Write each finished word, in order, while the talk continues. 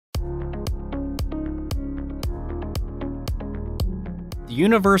The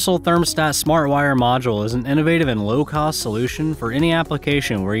Universal Thermostat Smart Wire Module is an innovative and low-cost solution for any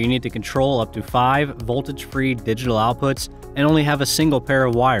application where you need to control up to 5 voltage-free digital outputs and only have a single pair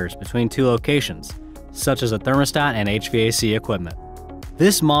of wires between 2 locations, such as a thermostat and HVAC equipment.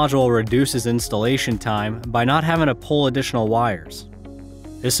 This module reduces installation time by not having to pull additional wires.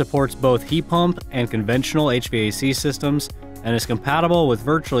 This supports both heat pump and conventional HVAC systems and is compatible with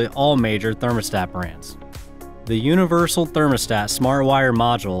virtually all major thermostat brands. The Universal Thermostat Smart Wire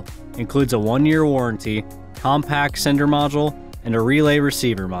Module includes a 1-year warranty, compact sender module, and a relay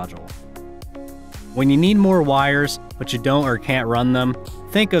receiver module. When you need more wires, but you don't or can't run them,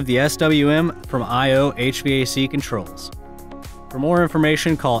 think of the SWM from IO HVAC Controls. For more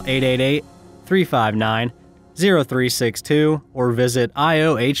information, call 888-359-0362 or visit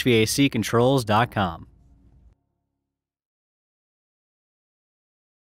iohvaccontrols.com.